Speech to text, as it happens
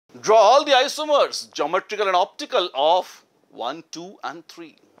Draw all the isomers, geometrical and optical, of 1, 2 and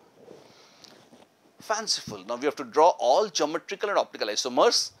 3. Fanciful. Now we have to draw all geometrical and optical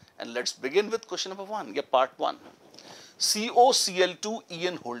isomers, and let's begin with question number 1, part 1.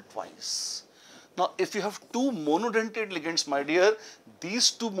 COCl2 hold twice. Now if you have two monodentate ligands, my dear,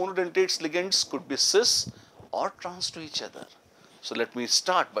 these two monodentate ligands could be cis or trans to each other. So let me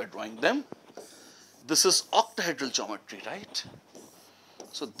start by drawing them. This is octahedral geometry, right?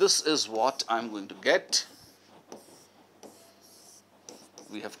 So this is what I am going to get.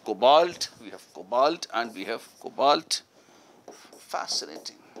 We have cobalt, and we have cobalt.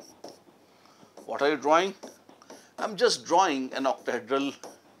 Fascinating. What are you drawing? I am just drawing an octahedral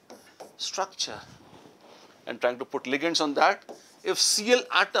structure and trying to put ligands on that. If Cl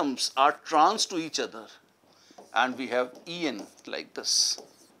atoms are trans to each other, and we have En like this.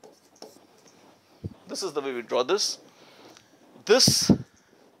 This is the way we draw this. This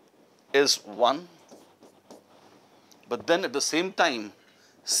is 1, but then at the same time,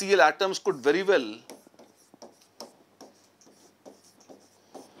 Cl atoms could very well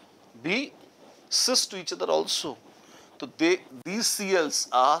be cis to each other also. So these Cls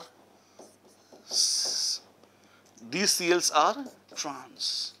are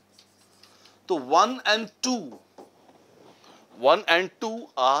trans. So 1 and 2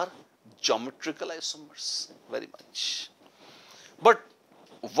 are geometrical isomers, very much. But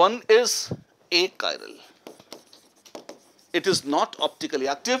 1 is achiral. It is not optically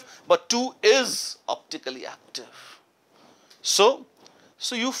active, but 2 is optically active. So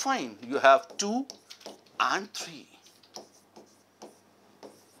you find you have 2 and 3.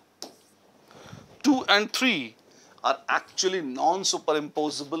 2 and 3 are actually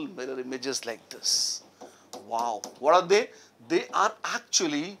non-superimposable mirror images like this. Wow. What are they? They are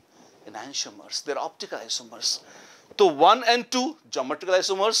actually enantiomers. They are optical isomers. So 1 and 2 geometrical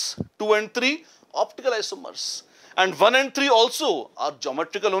isomers, 2 and 3 optical isomers. And 1 and 3 also are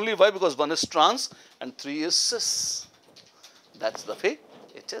geometrical only. Why? Because 1 is trans and 3 is cis. That's the way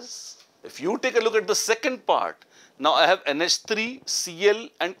it is. If you take a look at the second part, now I have NH3, Cl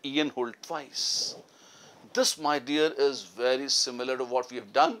and En hold twice. This, my dear, is very similar to what we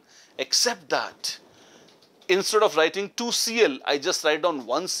have done, except that instead of writing 2 Cl, I just write down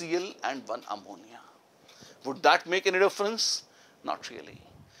 1 Cl and 1 ammonia. Would that make any difference? Not really.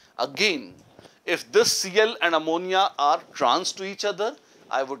 Again, if this Cl and ammonia are trans to each other,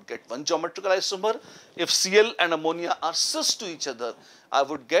 I would get one geometrical isomer. If Cl and ammonia are cis to each other, I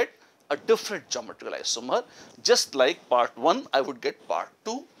would get a different geometrical isomer. Just like part 1, I would get part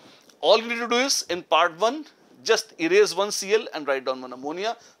 2. All you need to do is, in part 1, just erase 1 Cl and write down 1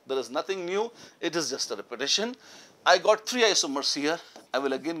 ammonia. There is nothing new. It is just a repetition. I got 3 isomers here. I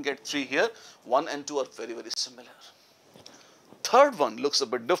will again get 3 here. 1 and 2 are very, very similar. Third one looks a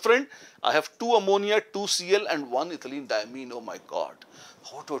bit different. I have 2 ammonia, 2 Cl and 1 ethylene diamine. Oh my God.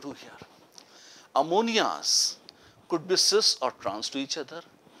 What do I do here? Ammonias could be cis or trans to each other.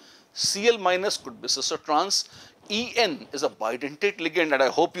 Cl minus could be cis or trans. En is a bidentate ligand, and I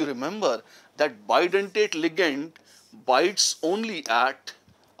hope you remember that bidentate ligand binds only at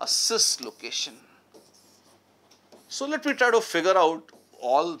a cis location. So let me try to figure out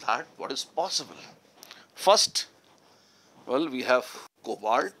all that, what is possible. First, well, we have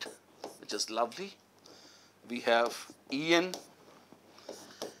cobalt, which is lovely. We have En,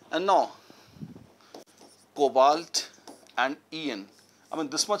 and now cobalt and En. I mean,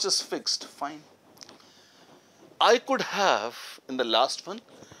 this much is fixed, fine. I could have, in the last one,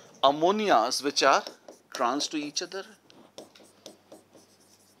 ammonias which are trans to each other,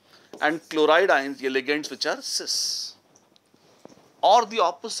 and chloride ions, ligands which are cis. Or the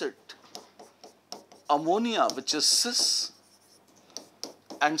opposite, ammonia which is cis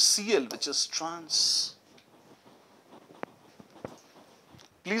and Cl which is trans.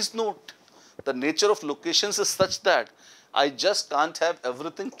 Please note, the nature of locations is such that I just can't have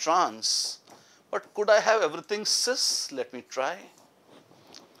everything trans. But could I have everything cis? Let me try.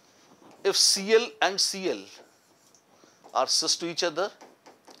 If Cl and Cl are cis to each other,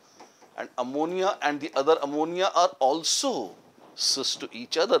 and ammonia and the other ammonia are also cis to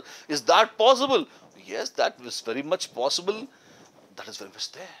each other, is that possible? Yes, that is very much possible. That is very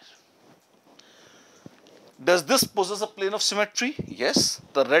much there. Does this possess a plane of symmetry? Yes,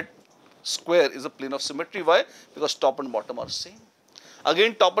 the red square is a plane of symmetry. Why? Because top and bottom are same.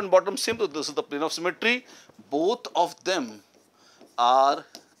 Again, top and bottom same, so this is the plane of symmetry. Both of them are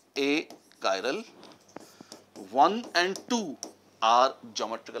achiral. 1 and 2 are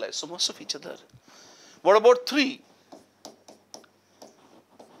geometrical isomers of each other. What about 3?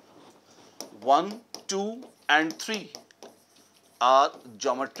 1, 2 and 3 are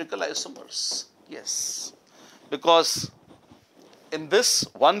geometrical isomers. Yes, because in this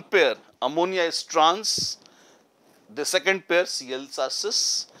one pair ammonia is trans, the second pair Cls are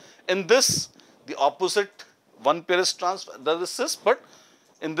cis. In this the opposite, one pair is trans, the other is cis, but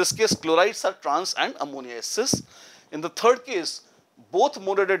in this case chlorides are trans and ammonia is cis. In the third case both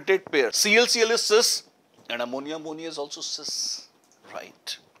monodentate pairs, Cl is cis and ammonia is also cis,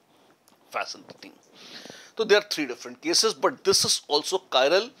 right? Fascinating. So there are three different cases, but this is also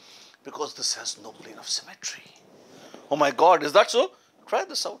chiral because this has no plane of symmetry. Oh my God, is that so? Try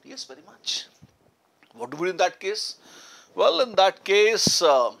this out. Yes, very much. What do we do in that case? Well, in that case,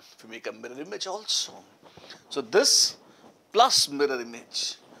 we make a mirror image also. So this plus mirror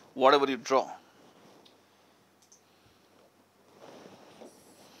image, whatever you draw.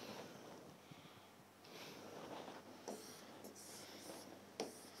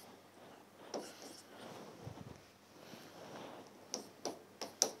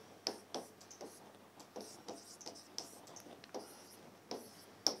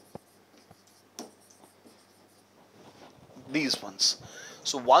 These ones.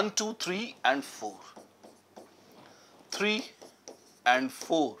 So 1, 2, 3 and 4. 3 and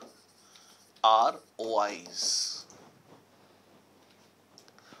 4 are OIs.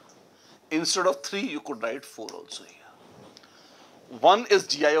 Instead of 3 you could write 4 also here. 1 is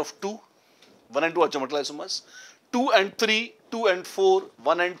GI of 2. 1 and 2 are geometrical isomers. 2 and 3, 2 and 4,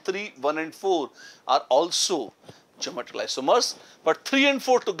 1 and 3, 1 and 4 are also geometrical isomers. But 3 and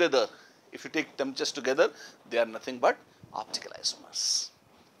 4 together, if you take them just together, they are nothing but optical isomers.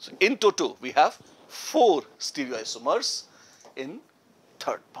 So in total we have 4 stereoisomers in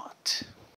third part.